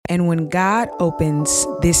And when God opens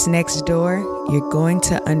this next door, you're going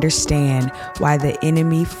to understand why the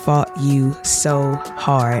enemy fought you so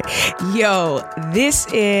hard. Yo,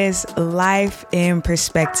 this is Life in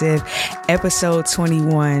Perspective, episode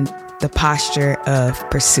 21, The Posture of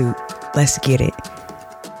Pursuit. Let's get it.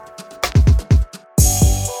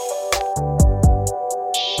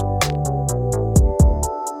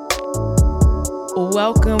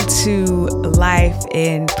 Welcome to Life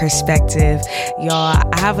in Perspective. Y'all,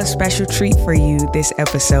 I have a special treat for you this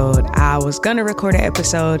episode. I was going to record an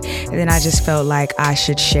episode and then I just felt like I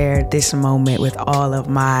should share this moment with all of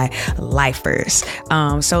my lifers.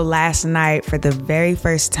 So last night, for the very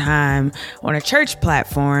first time on a church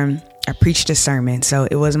platform, I preached a sermon. So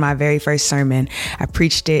it was my very first sermon. I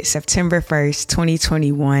preached it September 1st,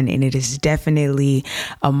 2021, and it is definitely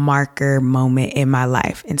a marker moment in my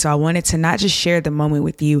life. And so I wanted to not just share the moment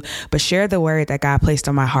with you, but share the word that God placed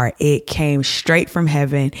on my heart. It came straight from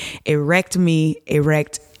heaven. It wrecked me. It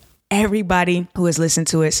wrecked everybody who has listened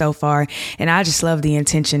to it so far. And I just love the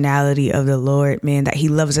intentionality of the Lord, man, that he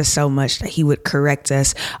loves us so much that he would correct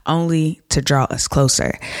us only to draw us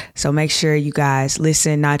closer. So make sure you guys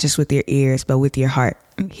listen, not just with your ears, but with your heart.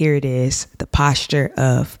 Here it is, The Posture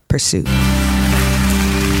of Pursuit.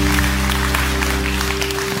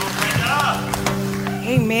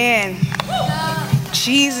 Amen.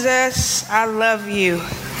 Jesus, I love you.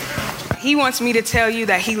 He wants me to tell you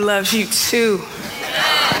that he loves you too.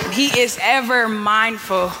 He is ever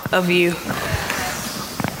mindful of you.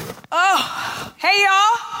 Oh, hey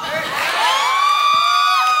y'all.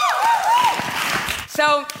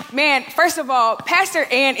 So, man, first of all, Pastor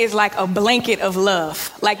Ann is like a blanket of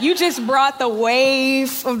love. Like, you just brought the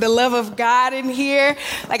wave of the love of God in here.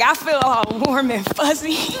 Like, I feel all warm and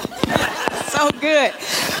fuzzy. So good.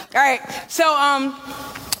 All right. So,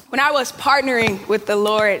 when I was partnering with the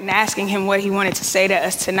Lord and asking him what he wanted to say to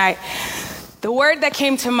us tonight, the word that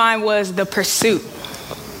came to mind was the pursuit.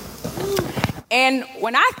 And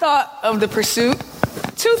when I thought of the pursuit,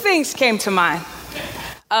 two things came to mind.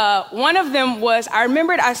 One of them was, I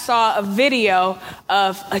remembered I saw a video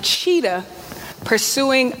of a cheetah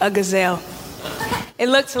pursuing a gazelle. It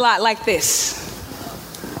looked a lot like this.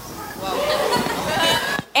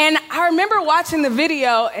 And I remember watching the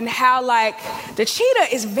video and how, like, the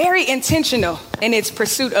cheetah is very intentional in its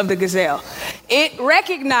pursuit of the gazelle. It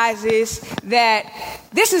recognizes that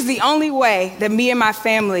this is the only way that me and my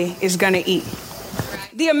family is going to eat.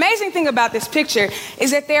 The amazing thing about this picture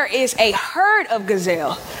is that there is a herd of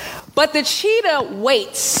gazelle, but the cheetah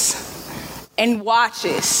waits and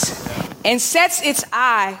watches and sets its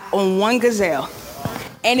eye on one gazelle.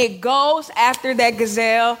 And it goes after that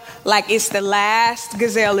gazelle like it's the last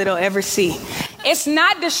gazelle it'll ever see. It's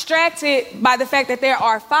not distracted by the fact that there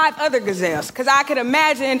are 5 other gazelles. Because I could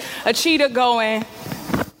imagine a cheetah going,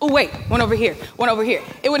 oh, wait, one over here, one over here.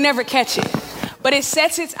 It would never catch it. But it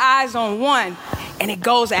sets its eyes on one and it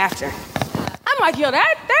goes after. I'm like, yo,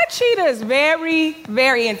 that cheetah is very,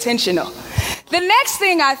 very intentional. The next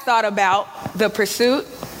thing I thought about the pursuit,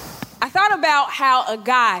 I thought about how a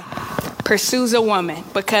guy pursues a woman,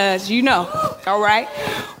 because you know, all right,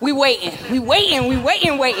 we waiting.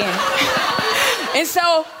 And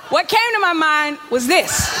so what came to my mind was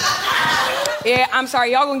this. Yeah, I'm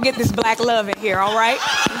sorry, y'all gonna get this black love in here, all right?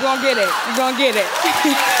 You're gonna get it. You're gonna get it.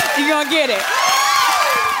 You're gonna get it.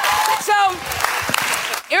 So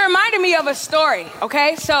it reminded me of a story,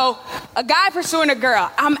 okay? So a guy pursuing a girl.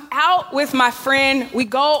 I'm out with my friend. We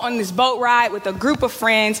go on this boat ride with a group of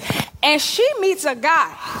friends, and she meets a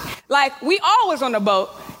guy. Like, we all was on the boat,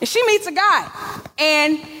 and she meets a guy.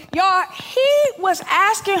 And y'all, he was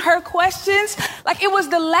asking her questions like it was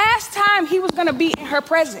the last time he was gonna be in her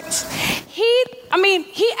presence. He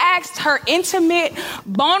asked her intimate,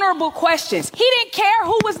 vulnerable questions. He didn't care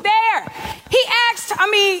who was there. He asked,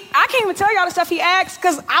 I can't even tell y'all the stuff he asked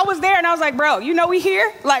because I was there and I was like, bro, you know we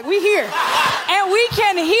here? Like, we here. And we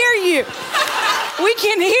can hear you. We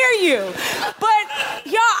can hear you. But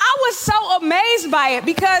y'all, I was so amazed by it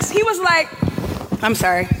because he was like, I'm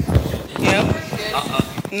sorry. Yep.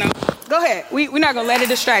 No. Go ahead. We're not gonna let it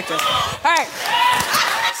distract us. All right.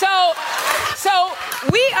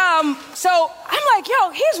 So I'm like,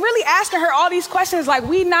 yo, he's really asking her all these questions like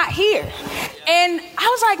we not here. And I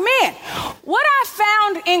was like, man, what I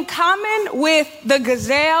found in common with the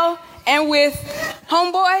gazelle and with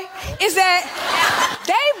homeboy is that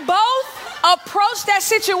they both approached that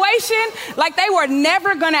situation like they were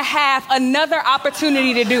never gonna have another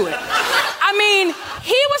opportunity to do it. I I mean,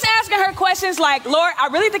 he was asking her questions like, Lord, I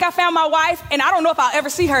really think I found my wife, and I don't know if I'll ever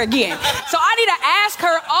see her again. So I need to ask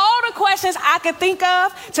her all the questions I could think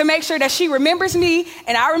of to make sure that she remembers me,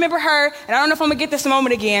 and I remember her, and I don't know if I'm gonna get this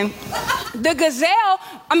moment again. The gazelle,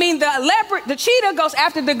 the leopard, the cheetah goes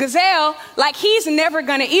after the gazelle like he's never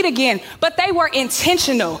gonna eat again. But they were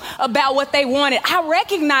intentional about what they wanted. I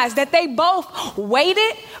recognize that they both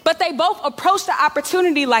waited, but they both approached the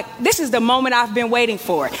opportunity like, this is the moment I've been waiting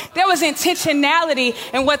for. There was intentionality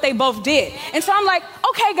in what they both did. And so I'm like,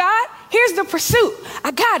 okay, God, here's the pursuit.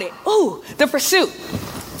 I got it. Ooh, the pursuit.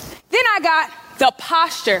 Then I got the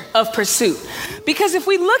posture of pursuit. Because if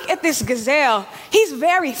we look at this gazelle, he's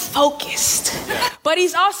very focused, but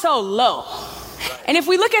he's also low. And if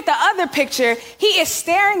we look at the other picture, he is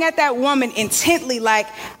staring at that woman intently like,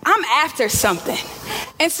 I'm after something.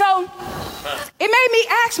 And so it made me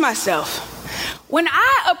ask myself, when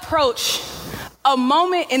I approach a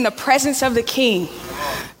moment in the presence of the King,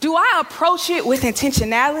 do I approach it with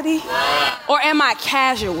intentionality or am I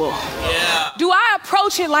casual? Do I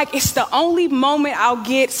approach it like it's the only moment I'll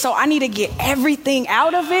get, so I need to get everything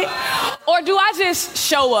out of it? Or do I just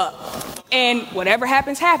show up and whatever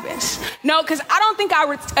happens, happens? No, because I don't think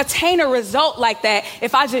I attain a result like that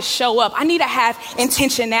if I just show up. I need to have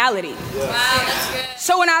intentionality. Wow, that's good.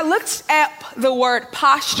 So when I looked at the word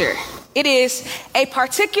posture, it is a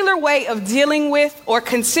particular way of dealing with or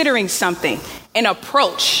considering something, an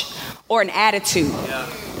approach or an attitude.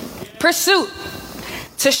 Pursuit,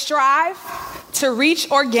 to strive, to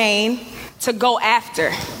reach or gain, to go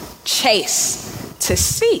after. Chase, to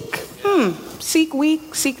seek. Seek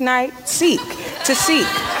week, seek night, seek, to seek.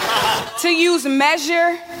 To use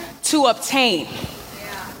measure, to obtain.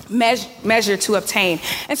 Measure to obtain.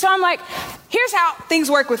 And so I'm like, here's how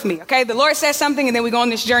things work with me, okay? The Lord says something and then we go on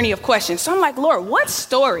this journey of questions. So I'm like, Lord, what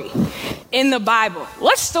story in the Bible,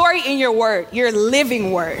 what story in your word, your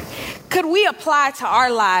living word, could we apply to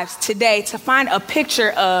our lives today to find a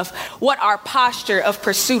picture of what our posture of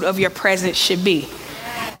pursuit of your presence should be?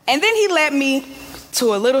 And then he led me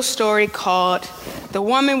to a little story called The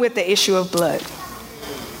Woman with the Issue of Blood.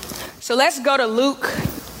 So let's go to Luke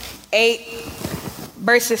 8,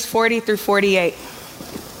 verses 40 through 48.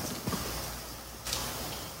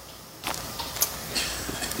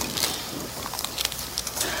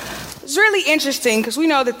 It's really interesting because we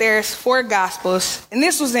know that there's 4 gospels, and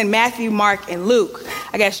this was in Matthew, Mark, and Luke.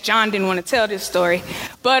 I guess John didn't want to tell this story,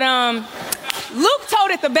 but Luke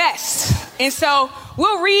told it the best. And so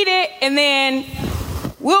we'll read it and then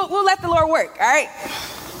we'll let the Lord work, all right?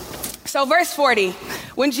 So verse 40,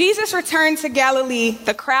 when Jesus returned to Galilee,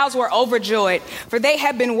 the crowds were overjoyed, for they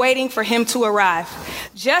had been waiting for him to arrive.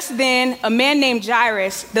 Just then, a man named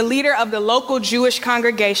Jairus, the leader of the local Jewish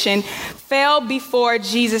congregation, fell before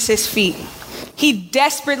Jesus' feet. He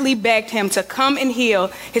desperately begged him to come and heal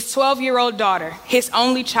his 12-year-old daughter, his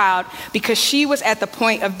only child, because she was at the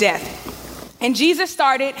point of death. And Jesus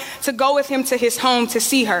started to go with him to his home to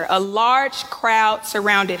see her. A large crowd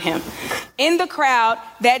surrounded him. In the crowd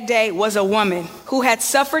that day was a woman who had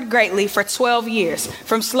suffered greatly for 12 years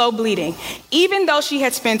from slow bleeding. Even though she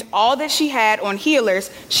had spent all that she had on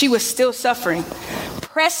healers, she was still suffering.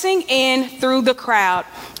 Pressing in through the crowd,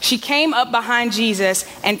 she came up behind Jesus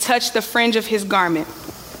and touched the fringe of his garment.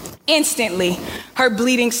 Instantly, her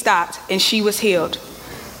bleeding stopped and she was healed.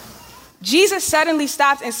 Jesus suddenly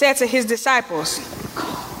stopped and said to his disciples,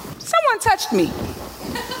 "Someone touched me.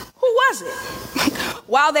 Who was it?"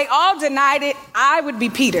 While they all denied it, I would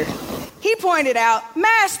be Peter. He pointed out,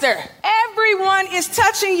 "Master, everyone is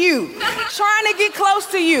touching you, trying to get close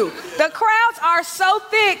to you. The crowds are so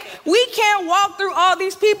thick, we can't walk through all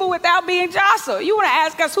these people without being jostled. You want to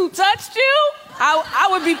ask us who touched you?" I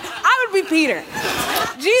would be Peter.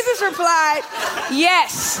 Jesus replied,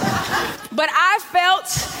 "Yes, but I felt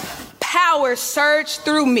power surged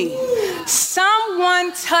through me.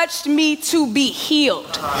 Someone touched me to be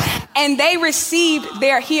healed, and they received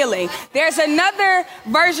their healing." There's another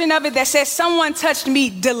version of it that says someone touched me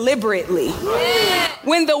deliberately.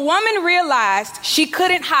 When the woman realized she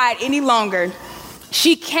couldn't hide any longer,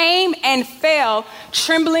 she came and fell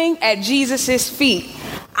trembling at Jesus' feet.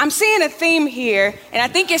 I'm seeing a theme here, and I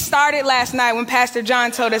think it started last night when Pastor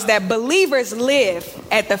John told us that believers live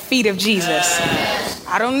at the feet of Jesus.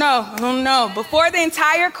 I don't know. Before the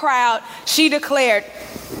entire crowd, she declared,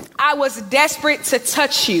 "I was desperate to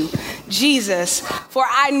touch you, Jesus, for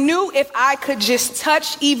I knew if I could just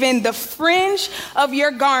touch even the fringe of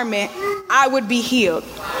your garment, I would be healed."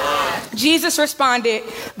 Jesus responded,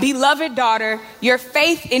 "Beloved daughter, your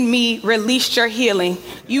faith in me released your healing.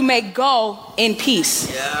 You may go in peace."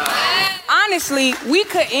 Honestly, we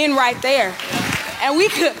could end right there. and we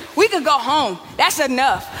could go home. That's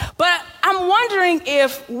enough. But I'm wondering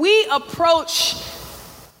if we approach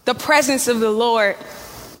the presence of the Lord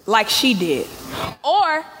like she did,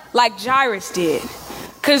 or like Jairus did.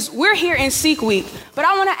 Because we're here in Seek Week, but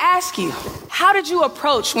I want to ask you, how did you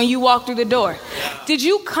approach when you walked through the door? Did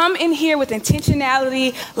you come in here with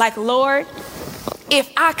intentionality, like, Lord,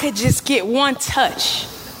 if I could just get one touch?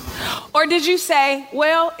 Or did you say,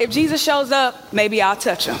 well, if Jesus shows up, maybe I'll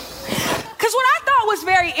touch him? Because what I thought was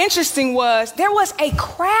very interesting was there was a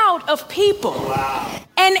crowd of people. Wow.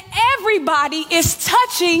 And everybody is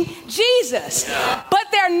touching Jesus,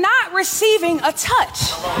 but they're not receiving a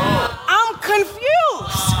touch. I'm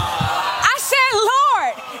confused. I said,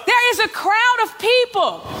 Lord, there is a crowd of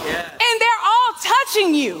people and they're all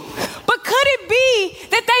touching you. But could it be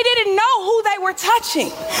that they didn't know who they were touching?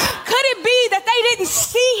 Could it be that they didn't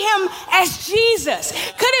see him as Jesus?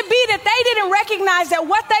 Could it be that they didn't recognize that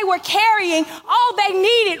what they were carrying, all they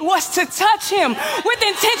needed was to touch him with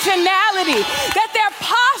intentionality? That their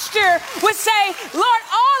posture would say, Lord,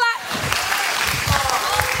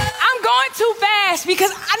 I'm going too fast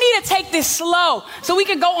because I need to take this slow so we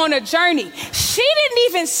could go on a journey. She didn't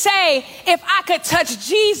even say if I could touch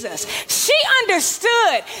Jesus. She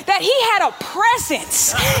understood that he had a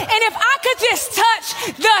presence. And if I could just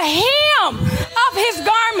touch the hem of his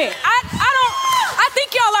garment, I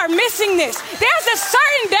think y'all are missing this. There's a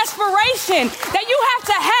certain desperation that you have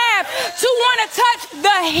to want to touch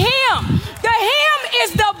the hem. The hem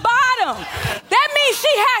is the bottom. That means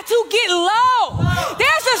she had to get low.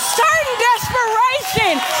 There's a certain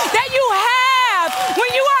desperation that you have when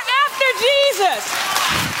you are after Jesus.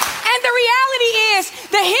 And the reality is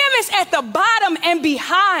the hem is at the bottom and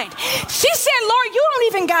behind. She said, Lord, you don't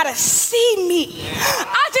even got to see me.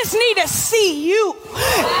 I just need to see you.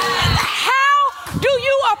 How do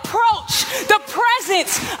you approach the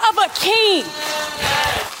presence of a king?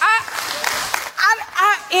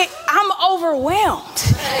 I'm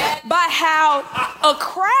overwhelmed by how a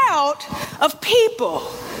crowd of people,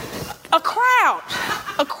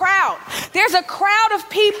 there's a crowd of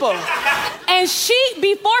people. And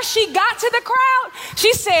before she got to the crowd,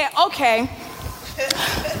 she said, okay,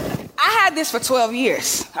 I had this for 12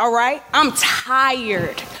 years, all right? I'm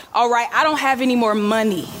tired, all right? I don't have any more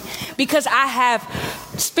money because I have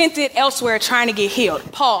spent it elsewhere trying to get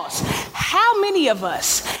healed. Pause. How many of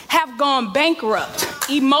us have gone bankrupt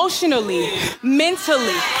emotionally,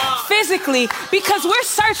 mentally, physically, because we're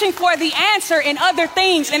searching for the answer in other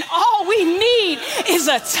things, and all we need is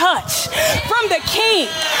a touch from the King?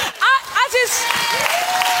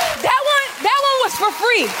 That one was for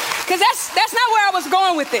free, because that's not where I was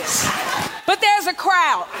going with this. But there's a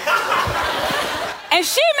crowd, and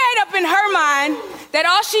she made up in her mind that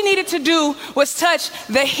all she needed to do was touch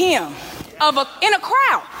the hem in a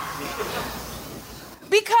crowd.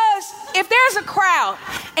 Because if there's a crowd,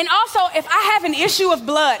 and also if I have an issue of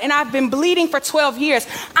blood and I've been bleeding for 12 years,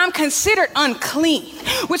 I'm considered unclean,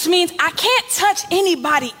 which means I can't touch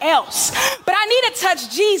anybody else. But I need to touch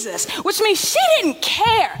Jesus, which means she didn't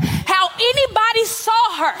care how anybody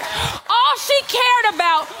saw her. All she cared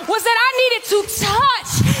about was that I needed to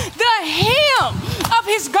touch the hem of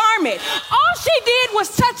his garment. All she did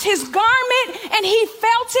was touch his garment, and he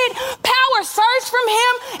felt it. Power surged from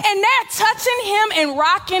him, and they're touching him and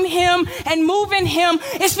rocking him and moving him.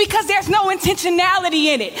 It's because there's no intentionality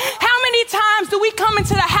in it. How many times do we come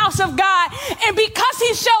into the house of God, and because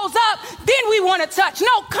he shows up, then we want to touch?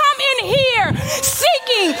 No, come in here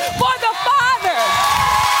seeking for the Father.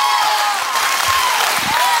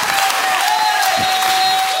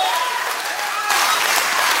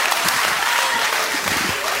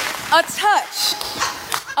 A touch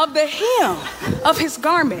of the hem of his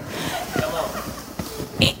garment.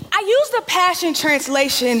 I use the Passion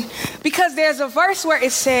Translation because there's a verse where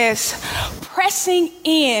it says, pressing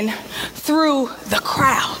in through the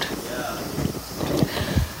crowd.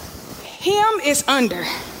 Him is under,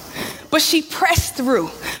 but she pressed through,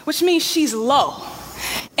 which means she's low.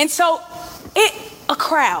 And so a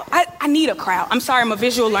crowd. I need a crowd. I'm sorry, I'm a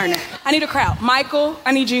visual learner. I need a crowd. Michael,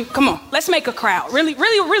 I need you. Come on, let's make a crowd. Really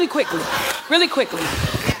quickly. Really quickly.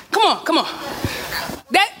 Come on.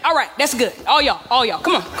 All right, that's good. All y'all,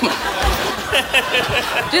 come on.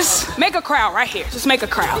 Just make a crowd right here. Just make a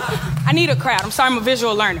crowd. I need a crowd. I'm sorry, I'm a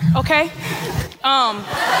visual learner, okay?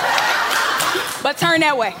 But turn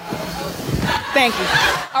that way. Thank you.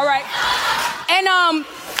 All right. And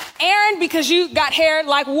Aaron, because you got hair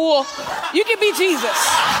like wool, you can be Jesus,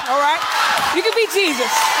 all right? You can be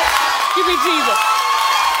Jesus. You can be Jesus.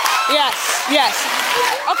 Yes.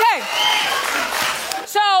 Okay.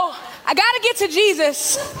 So I got to get to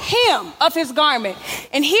Jesus, hem of his garment.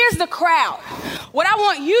 And here's the crowd. What I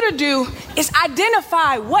want you to do is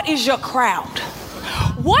identify what is your crowd.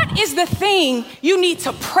 What is the thing you need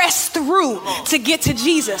to press through to get to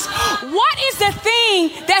Jesus? What is the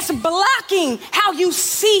thing that's blocking how you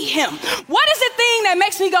see him? What is the thing that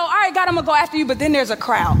makes me go, all right, God, I'm going to go after you, but then there's a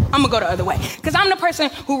crowd. I'm going to go the other way. Because I'm the person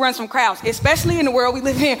who runs from crowds, especially in the world we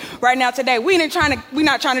live in right now today. We're not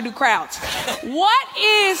trying to do crowds. What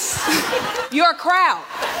is your crowd?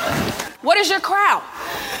 What is your crowd?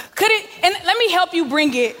 And let me help you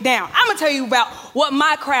bring it down. I'm going to tell you about what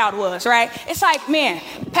my crowd was, right? It's like, man,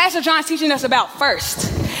 Pastor John's teaching us about first.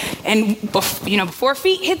 And, before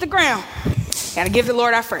feet hit the ground, got to give the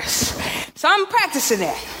Lord our first. So I'm practicing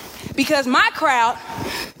that because my crowd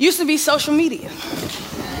used to be social media.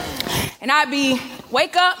 And I'd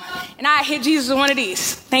wake up and I'd hit Jesus with one of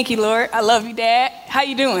these. Thank you, Lord. I love you, Dad. How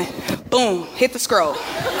you doing? Boom. Hit the scroll.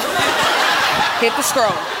 Hit the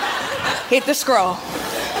scroll. Hit the scroll.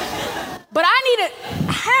 But I needed,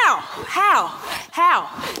 how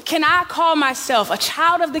can I call myself a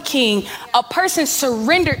child of the King, a person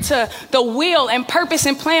surrendered to the will and purpose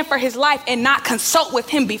and plan for his life and not consult with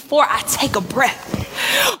him before I take a breath?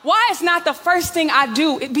 Why is not the first thing I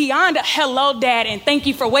do beyond a hello, Dad, and thank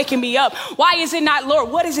you for waking me up? Why is it not, Lord,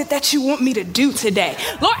 what is it that you want me to do today?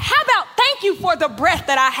 Lord, how about thank you for the breath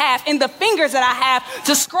that I have and the fingers that I have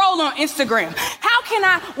to scroll on Instagram? How can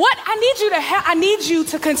I need you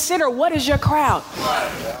to consider what is your crowd?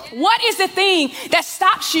 What is the thing that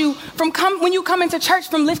stops you from when you come into church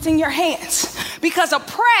from lifting your hands? Because a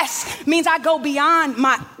press means I go beyond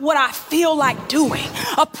what I feel like doing.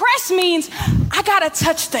 A press means I gotta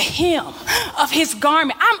touch the hem of his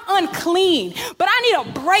garment. I'm unclean, but I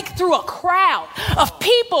need to break through a crowd of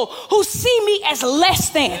people who see me as less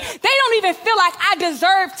than. They don't even feel like I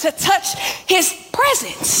deserve to touch his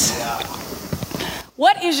presence.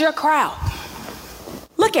 What is your crowd?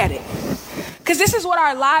 Look at it. Because this is what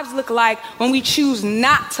our lives look like when we choose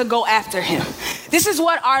not to go after him. This is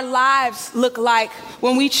what our lives look like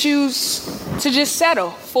when we choose to just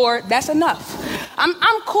settle for that's enough.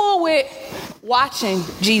 I'm cool with watching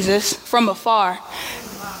Jesus from afar.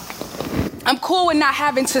 I'm cool with not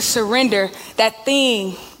having to surrender that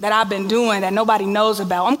thing that I've been doing that nobody knows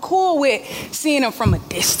about. I'm cool with seeing him from a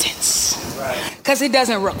distance because it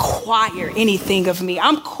doesn't require anything of me.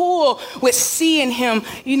 I'm cool with seeing him,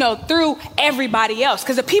 through everybody else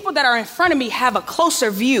because the people that are in front of me have a closer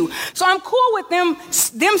view. So I'm cool with them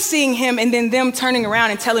seeing him and then them turning around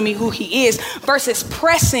and telling me who he is versus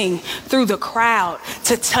pressing through the crowd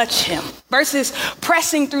to touch him versus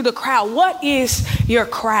pressing through the crowd. What is your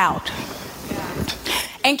crowd?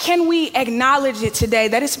 And can we acknowledge it today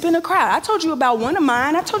that it's been a crowd? I told you about one of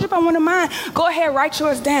mine. Go ahead, write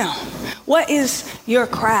yours down. What is your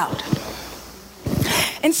crowd?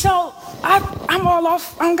 And so I'm all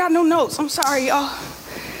off. I don't got no notes. I'm sorry, y'all.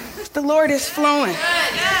 The Lord is flowing.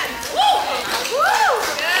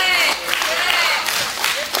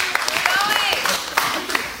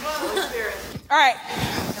 All right.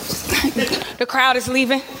 The crowd is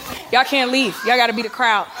leaving. Y'all can't leave. Y'all got to be the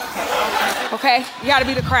crowd. Okay? You got to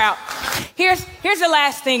be the crowd. Here's the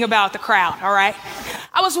last thing about the crowd, all right?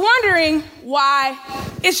 I was wondering why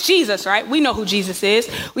it's Jesus, right? We know who Jesus is.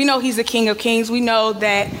 We know he's the King of Kings. We know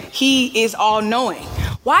that he is all-knowing.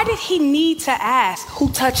 Why did he need to ask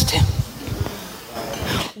who touched him?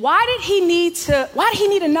 Why did he need to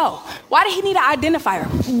know? Why did he need to identify her?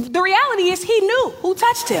 The reality is he knew who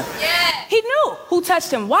touched him. Yeah. He knew who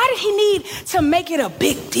touched him. Why did he need to make it a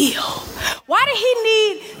big deal? Why did he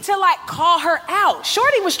need to call her out?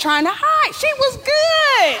 Shorty was trying to hide. She was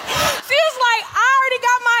good. She was like, I already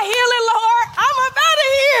got my healing, Lord. I'm up out of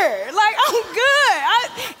here. I'm good.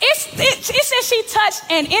 It said she touched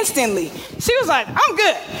and instantly. She was like, I'm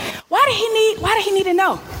good. Why did he need to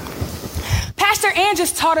know? Pastor Ann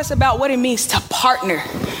just taught us about what it means to partner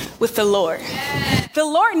with the Lord. Yeah. The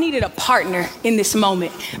Lord needed a partner in this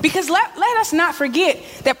moment because let us not forget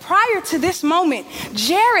that prior to this moment,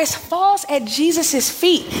 Jairus falls at Jesus'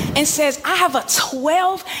 feet and says, I have a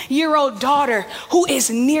 12-year-old daughter who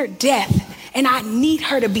is near death and I need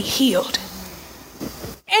her to be healed.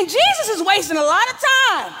 And Jesus is wasting a lot of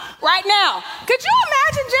time right now. Could you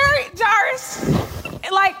imagine Jairus?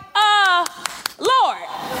 Lord,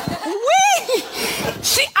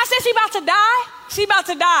 I said she about to die. She about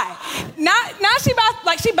to die. Now she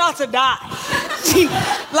about to die.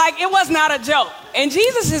 It was not a joke. And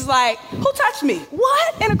Jesus is like, who touched me?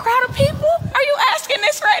 What? In a crowd of people? Are you asking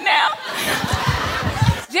this right now?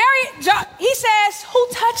 He says, who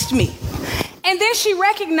touched me? And then she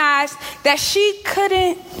recognized that she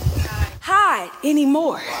couldn't hide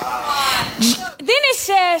anymore. Then it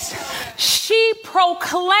says she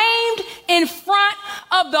proclaimed in front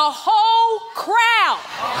of the whole crowd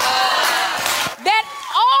that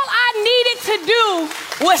all I needed to do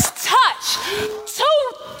was touch.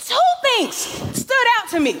 Two things stood out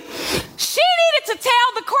to me. She needed to tell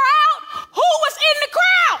the crowd who was in the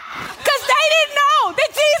crowd, because they didn't know that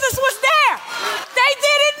Jesus was there. They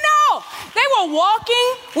didn't know. They were walking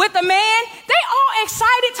with a man. They all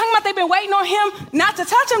excited, talking about they've been waiting on him not to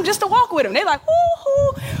touch him, just to walk with him. They're like,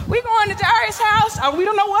 woo-hoo, we going to Jairus' house. We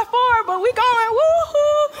don't know what for, but we going,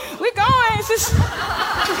 woo-hoo, we going. It's just,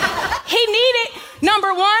 he needed,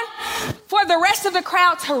 number one, for the rest of the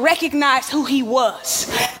crowd to recognize who he was.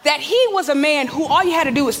 That he was a man who all you had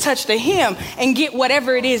to do was touch the hem and get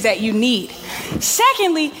whatever it is that you need.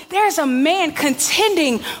 Secondly, there's a man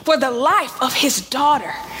contending for the life of his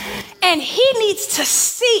daughter. And he needs to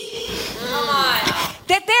see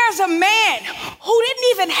that there's a man who didn't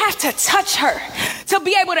even have to touch her to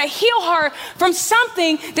be able to heal her from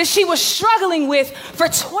something that she was struggling with for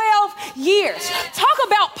 12 years. Talk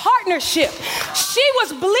about partnership. She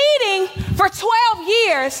was bleeding for 12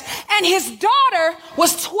 years and his daughter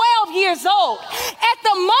was 12 years old. At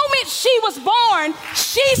the moment she was born,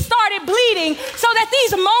 she started bleeding so that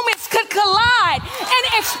these moments could collide and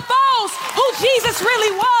expose who Jesus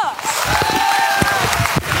really was.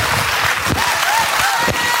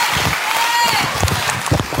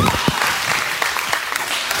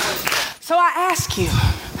 So I ask you,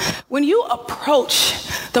 when you approach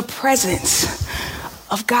the presence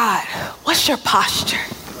of God, what's your posture?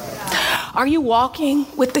 Are you walking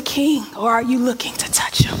with the King or are you looking to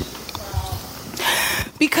touch him?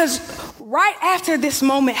 Because right after this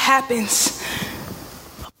moment happens,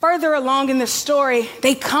 further along in the story,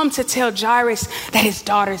 they come to tell Jairus that his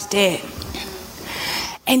daughter's dead.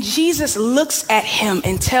 And Jesus looks at him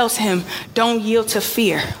and tells him, don't yield to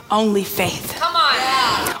fear, only faith. Come on.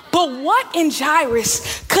 Yeah. But what in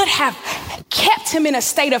Jairus could have kept him in a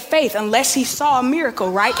state of faith unless he saw a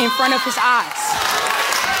miracle right in front of his eyes?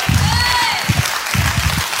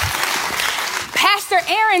 Pastor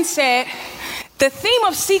Aaron said, the theme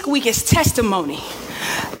of Seek Week is testimony.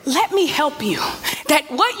 Let me help you that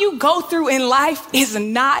what you go through in life is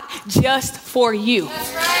not just for you.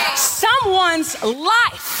 Right. Someone's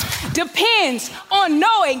life depends on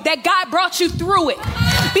knowing that God brought you through it.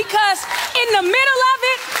 Because in the middle of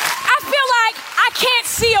it, I feel like I can't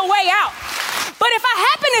see a way out. But if I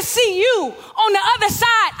happen to see you on the other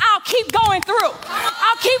side, I'll keep going through.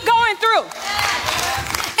 I'll keep going through.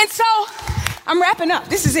 And so I'm wrapping up.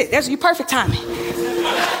 This is it. That's your perfect timing.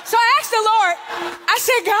 So I asked the Lord, I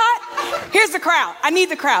said, God, here's the crowd. I need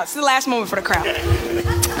the crowd. It's the last moment for the crowd.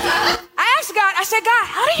 I asked God, I said, God,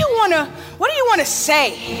 what do you want to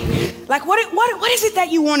say? Like, what is it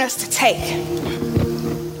that you want us to take?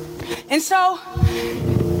 And so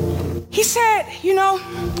he said,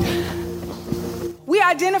 we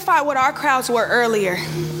identified what our crowds were earlier.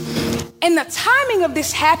 And the timing of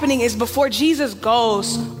this happening is before Jesus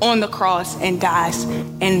goes on the cross and dies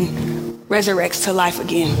and resurrects to life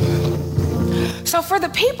again. So for the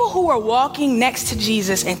people who were walking next to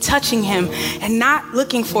Jesus and touching him and not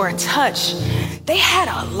looking for a touch, they had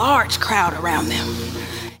a large crowd around them.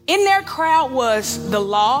 In their crowd was the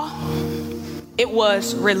law, it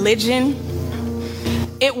was religion,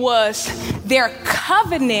 it was their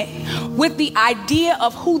covenant with the idea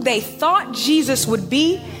of who they thought Jesus would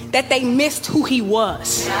be, that they missed who he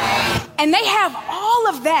was. And they have all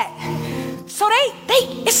of that. So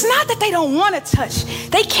it's not that they don't want to touch.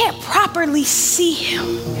 They can't properly see him.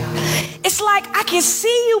 It's like I can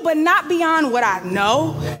see you, but not beyond what I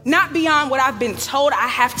know, not beyond what I've been told I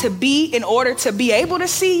have to be in order to be able to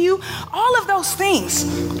see you. All of those things.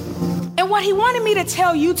 And what he wanted me to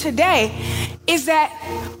tell you today is that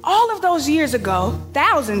all of those years ago,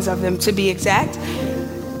 thousands of them to be exact,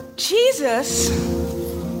 Jesus,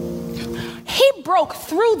 he broke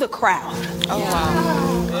through the crowd. Oh,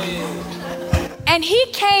 wow. And he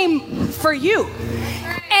came for you.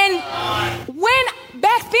 And when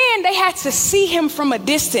back then they had to see him from a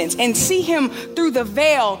distance and see him through the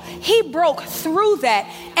veil, he broke through that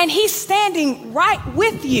and he's standing right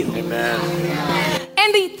with you. Amen.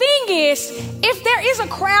 And the thing is, if there is a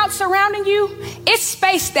crowd surrounding you, it's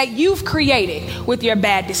space that you've created with your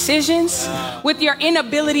bad decisions, with your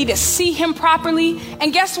inability to see him properly.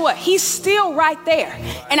 And guess what? He's still right there.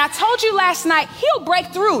 And I told you last night, he'll break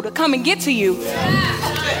through to come and get to you.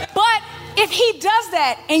 But if he does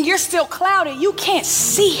that and you're still clouded, you can't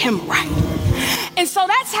see him right. And so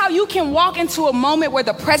that's how you can walk into a moment where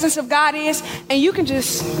the presence of God is and you can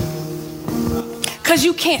just, because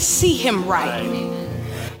you can't see him right.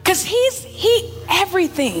 Because he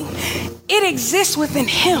everything, it exists within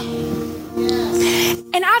him.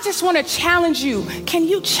 And I just want to challenge you. Can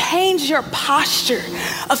you change your posture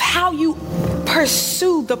of how you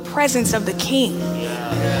pursue the presence of the King?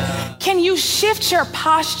 Can you shift your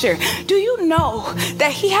posture? Do you know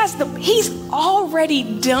that he's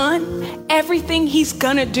already done everything he's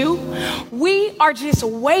gonna do? We are just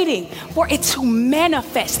waiting for it to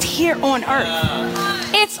manifest here on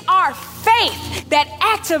earth. It's our faith that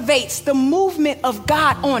activates the movement of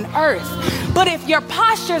God on earth. But if your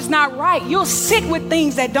posture is not right, you'll sit with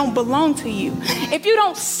things that don't belong to you. If you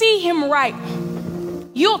don't see him right,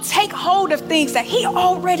 you'll take hold of things that he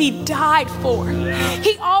already died for.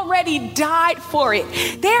 He already died for it.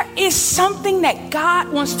 There is something that God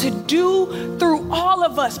wants to do through all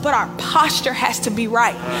of us, but our posture has to be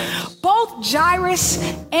right. Both Jairus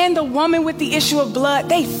and the woman with the issue of blood,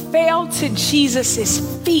 they fell to Jesus's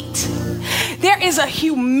feet. There is a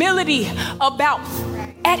humility about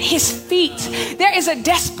at his feet. There is a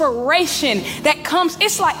desperation that comes.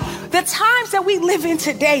 It's like the times that we live in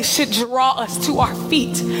today should draw us to our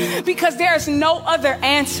feet, because there is no other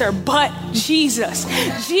answer but Jesus.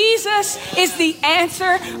 Jesus is the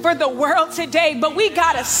answer for the world today, but we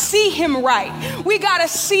gotta see him right. We gotta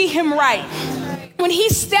see him right. When he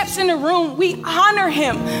steps in the room, we honor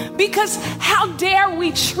him, because how dare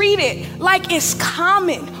we treat it like it's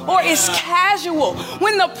common or it's casual?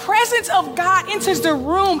 When the presence of God enters the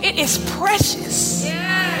room, it is precious.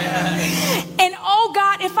 And oh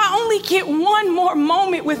God, if I only get one more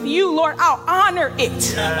moment with you, Lord, I'll honor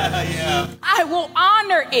it. I will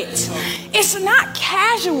honor it. It's not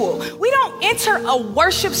casual. We don't enter a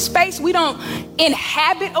worship space. We don't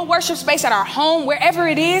inhabit a worship space at our home, wherever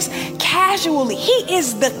it is, casually. He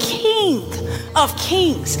is the King of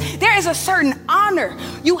Kings. There is a certain honor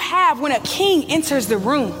you have when a king enters the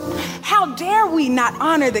room. How dare we not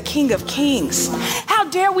honor the King of Kings? How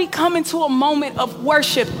dare we come into a moment of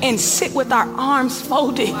worship and sit with our arms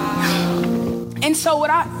folded? And so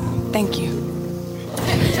thank you.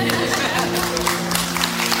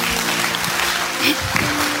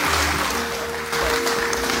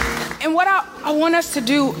 And what I want us to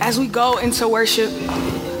do as we go into worship,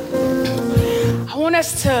 I want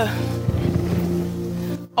us to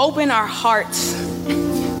open our hearts.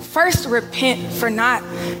 First, repent for not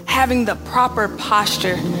having the proper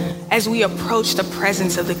posture as we approach the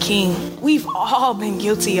presence of the King. We've all been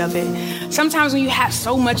guilty of it. Sometimes when you have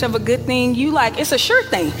so much of a good thing, you like, it's a sure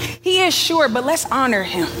thing. He is sure, but let's honor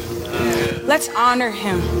him. Let's honor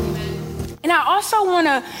him. And I also want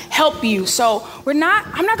to help you. So I'm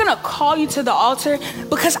not going to call you to the altar,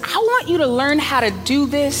 because I want you to learn how to do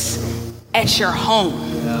this at your home.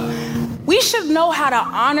 We should know how to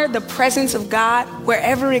honor the presence of God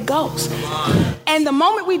wherever it goes. And the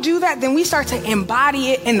moment we do that, then we start to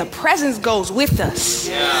embody it, and the presence goes with us.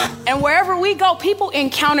 And wherever we go, people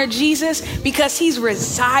encounter Jesus because he's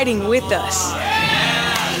residing with us.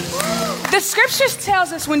 The scriptures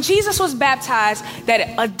tells us when Jesus was baptized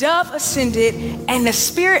that a dove ascended and the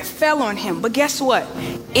Spirit fell on him. But guess what?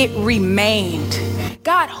 It remained.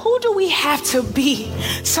 God, who do we have to be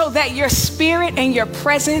so that your Spirit and your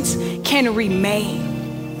presence can remain?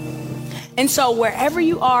 And so wherever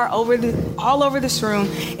you are all over this room,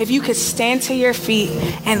 if you could stand to your feet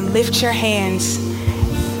and lift your hands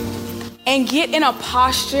and get in a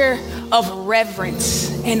posture of reverence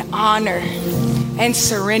and honor and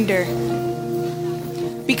surrender.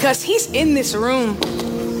 Because he's in this room,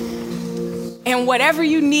 and whatever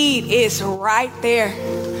you need is right there.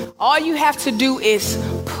 All you have to do is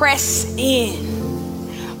press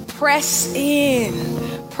in, press in,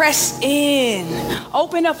 press in.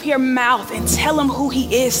 Open up your mouth and tell him who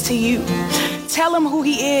he is to you. Tell him who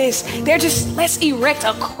he is. Let's erect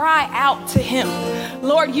a cry out to him.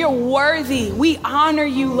 Lord, you're worthy. We honor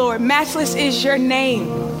you, Lord. Matchless is your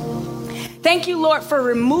name. Thank you, Lord, for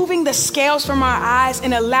removing the scales from our eyes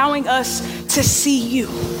and allowing us to see you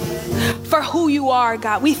for who you are,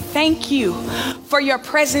 God. We thank you for your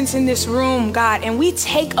presence in this room, God. And we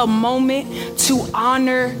take a moment to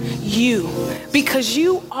honor you because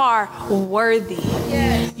you are worthy.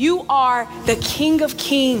 Yes. You are the King of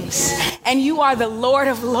Kings and you are the Lord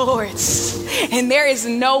of Lords. And there is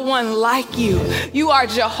no one like you. You are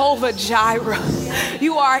Jehovah Jireh.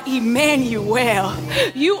 You are Emmanuel.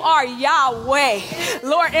 You are Yahweh,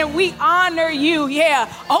 Lord, and we honor you.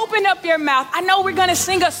 Yeah, open up your mouth. I know we're going to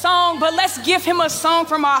sing a song, but let's give him a song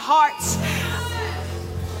from our hearts.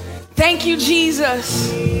 Thank you,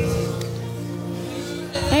 Jesus.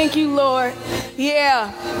 Thank you, Lord.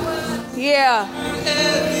 Yeah.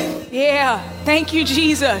 Thank you,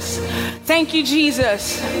 Jesus. Thank you,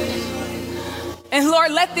 Jesus. And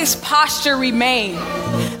Lord, let this posture remain.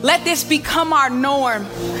 Let this become our norm.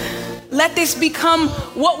 Let this become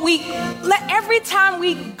let every time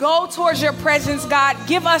we go towards your presence, God,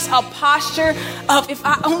 give us a posture of, if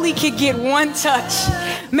I only could get one touch.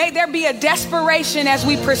 May there be a desperation as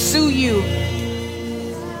we pursue you.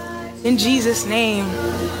 In Jesus' name.